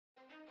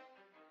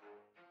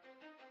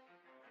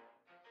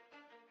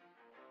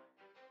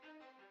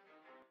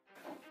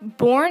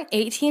Born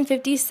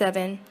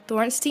 1857,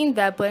 Thorstein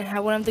Veblen had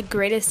one of the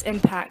greatest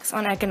impacts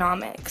on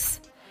economics.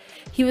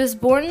 He was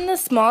born in the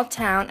small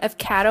town of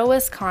Caddo,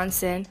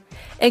 Wisconsin,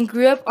 and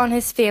grew up on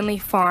his family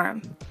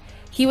farm.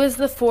 He was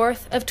the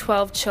fourth of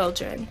 12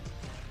 children.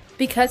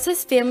 Because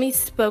his family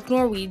spoke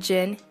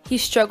Norwegian, he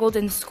struggled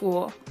in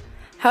school.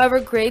 However,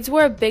 grades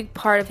were a big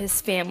part of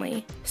his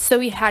family, so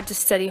he had to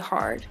study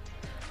hard.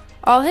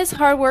 All his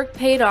hard work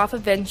paid off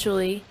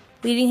eventually,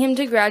 leading him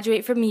to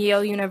graduate from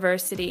Yale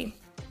University.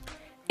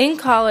 In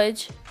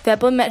college,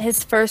 Veblen met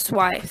his first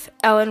wife,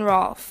 Ellen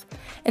Rolfe,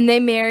 and they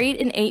married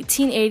in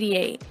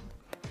 1888.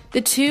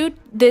 The two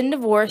then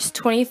divorced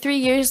 23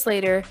 years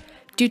later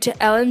due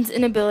to Ellen's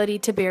inability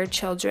to bear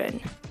children.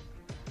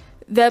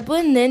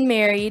 Veblen then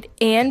married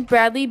Anne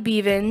Bradley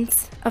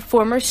Bevans, a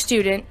former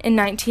student, in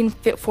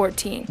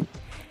 1914,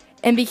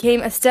 and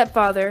became a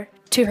stepfather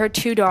to her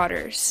two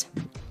daughters.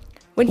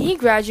 When he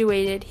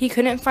graduated, he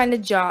couldn't find a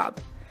job,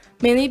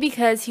 mainly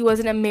because he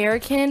wasn't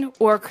American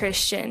or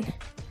Christian.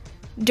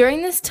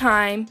 During this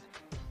time,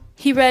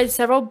 he read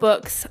several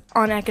books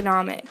on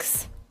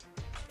economics.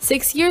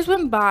 6 years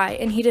went by,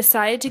 and he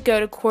decided to go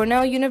to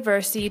Cornell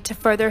University to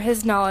further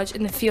his knowledge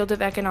in the field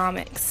of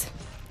economics.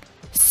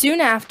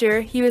 Soon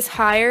after, he was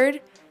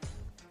hired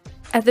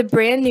at the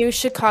brand new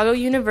Chicago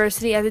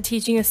University as a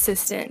teaching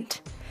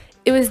assistant.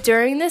 It was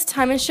during this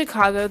time in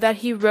Chicago that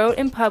he wrote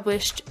and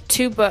published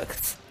two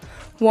books,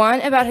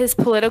 one about his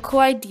political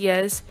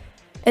ideas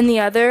and the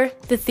other,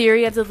 The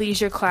Theory of the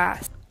Leisure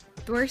Class.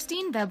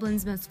 Thorstein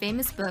Veblen's most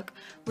famous book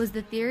was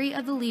The Theory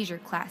of the Leisure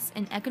Class,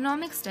 an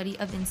economic study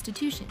of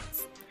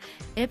institutions.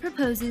 It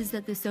proposes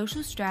that the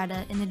social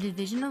strata and the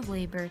division of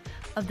labor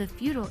of the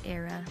feudal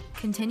era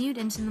continued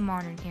into the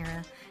modern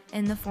era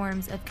in the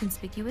forms of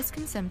conspicuous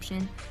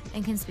consumption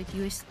and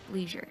conspicuous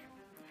leisure.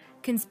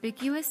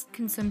 Conspicuous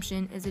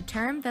consumption is a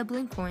term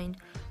Veblen coined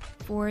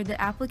for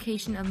the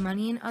application of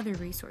money and other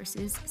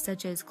resources,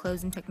 such as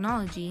clothes and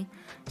technology,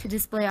 to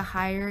display a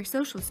higher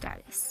social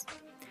status.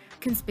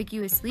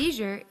 Conspicuous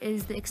leisure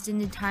is the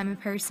extended time a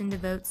person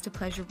devotes to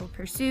pleasurable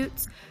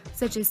pursuits,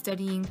 such as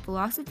studying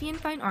philosophy and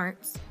fine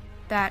arts,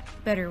 that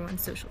better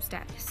one's social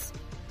status.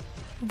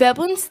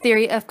 Veblen's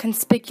theory of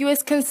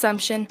conspicuous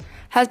consumption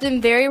has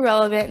been very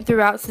relevant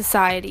throughout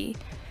society,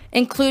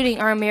 including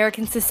our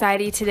American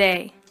society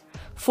today.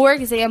 For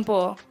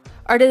example,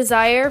 our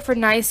desire for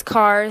nice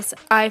cars,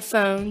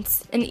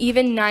 iPhones, and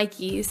even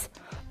Nikes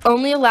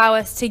only allow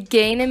us to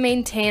gain and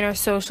maintain our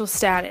social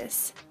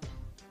status.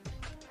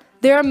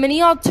 There are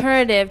many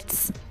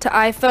alternatives to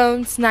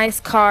iPhones, nice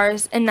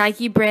cars, and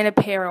Nike brand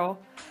apparel.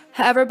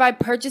 However, by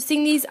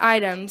purchasing these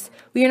items,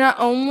 we are not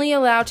only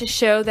allowed to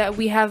show that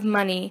we have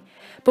money,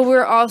 but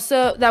we're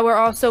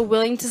also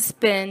willing to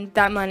spend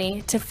that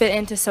money to fit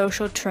into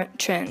social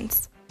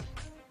trends.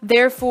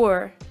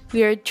 Therefore,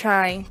 we are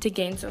trying to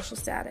gain social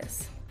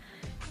status.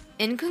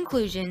 In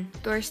conclusion,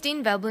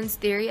 Thorstein Veblen's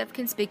theory of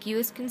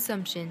conspicuous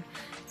consumption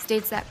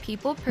states that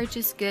people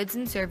purchase goods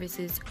and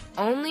services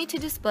only to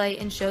display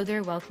and show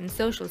their wealth and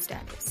social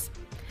status.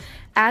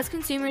 As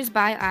consumers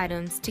buy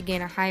items to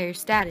gain a higher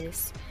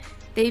status,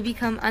 they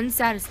become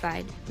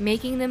unsatisfied,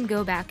 making them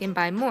go back and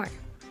buy more.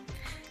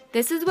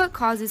 This is what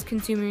causes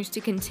consumers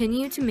to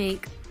continue to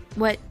make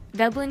what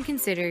Veblen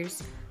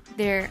considers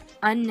their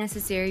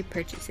unnecessary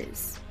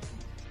purchases.